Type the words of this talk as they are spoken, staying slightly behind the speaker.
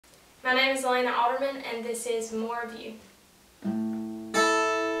My name is Alaina Alderman, and this is More of You.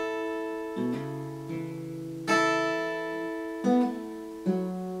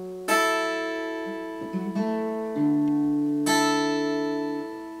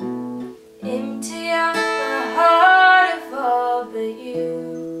 Empty out my heart of all but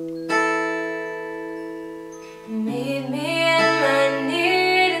you. Meet me in my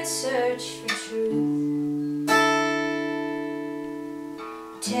need and search for truth.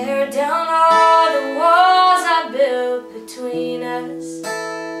 Tear down all the walls I built between us.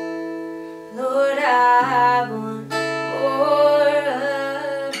 Lord, I want more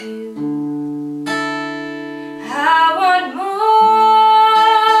of you. I want more.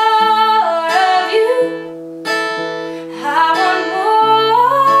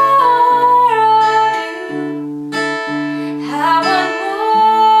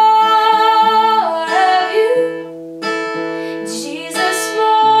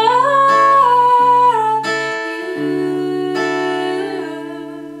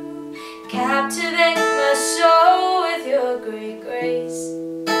 Captivate my soul with your great grace.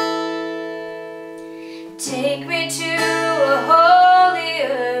 Take me to a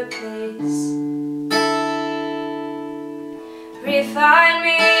holier place. Refine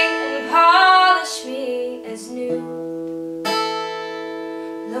me and polish me as new.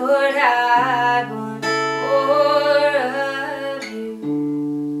 Lord, I want more of you.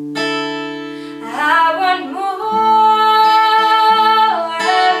 I want more.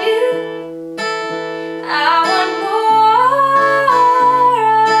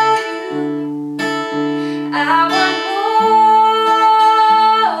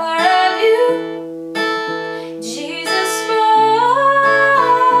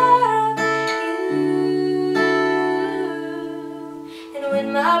 When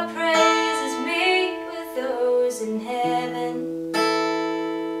my praises meet with those in heaven,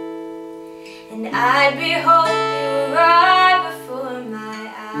 and I behold you right before my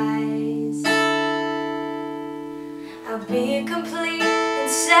eyes, I'll be complete and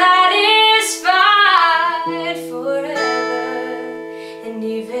satisfied forever, and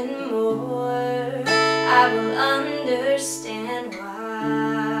even more, I will understand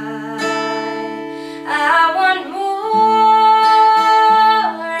why I want